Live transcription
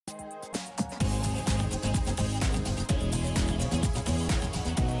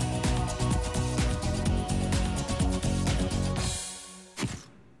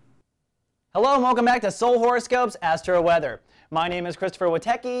Hello and welcome back to Soul Horoscopes Astro Weather. My name is Christopher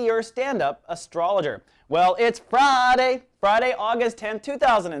Witecki, your stand-up astrologer. Well, it's Friday, August 10th,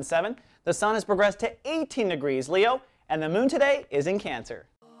 2007. The sun has progressed to 18 degrees Leo, and the moon today is in Cancer.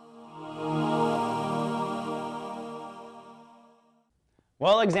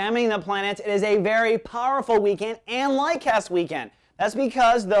 Well, examining the planets, it is a very powerful weekend and lightcast weekend. That's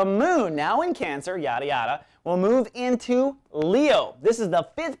because the moon, now in Cancer, yada yada, will move into Leo. This is the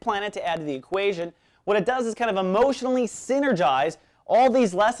fifth planet to add to the equation. What it does is kind of emotionally synergize all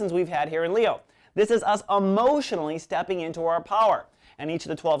these lessons we've had here in Leo. This is us emotionally stepping into our power. And each of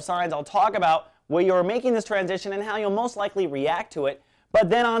the 12 signs, I'll talk about where you're making this transition and how you'll most likely react to it.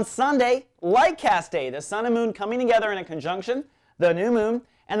 But then on Sunday, lightcast day, the sun and moon coming together in a conjunction, the new moon,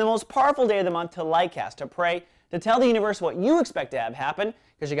 and the most powerful day of the month to lightcast, to pray, to tell the universe what you expect to have happen,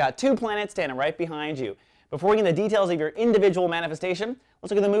 because you got two planets standing right behind you. Before we get into the details of your individual manifestation,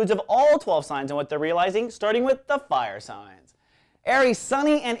 let's look at the moods of all 12 signs and what they're realizing, starting with the fire signs. Aries,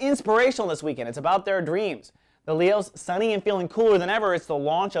 sunny and inspirational this weekend. It's about their dreams. The Leos, sunny and feeling cooler than ever. It's the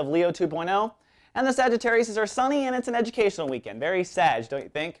launch of Leo 2.0. And the Sagittarius are sunny and it's an educational weekend. Very Sag, don't you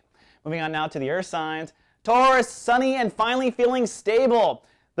think? Moving on now to the earth signs. Taurus, sunny and finally feeling stable.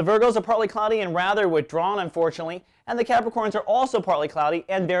 The Virgos are partly cloudy and rather withdrawn, unfortunately. And the Capricorns are also partly cloudy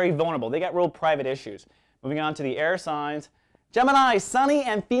and very vulnerable. They got real private issues. Moving on to the air signs. Gemini, sunny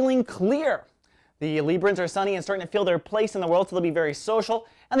and feeling clear. The Librans are sunny and starting to feel their place in the world, so they'll be very social.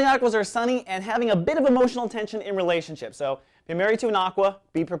 And the Aquas are sunny and having a bit of emotional tension in relationships. So if you're married to an Aqua,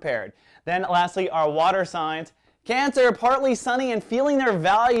 be prepared. Then lastly, our water signs. Cancer, partly sunny and feeling their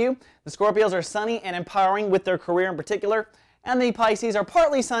value. The Scorpios are sunny and empowering with their career in particular. And the Pisces are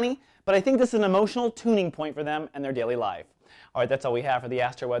partly sunny, but I think this is an emotional tuning point for them and their daily life. All right, that's all we have for the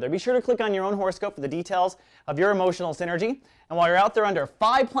Astro Weather. Be sure to click on your own horoscope for the details of your emotional synergy. And while you're out there under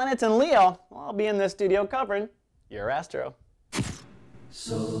 5 planets in Leo, I'll be in this studio covering your Astro.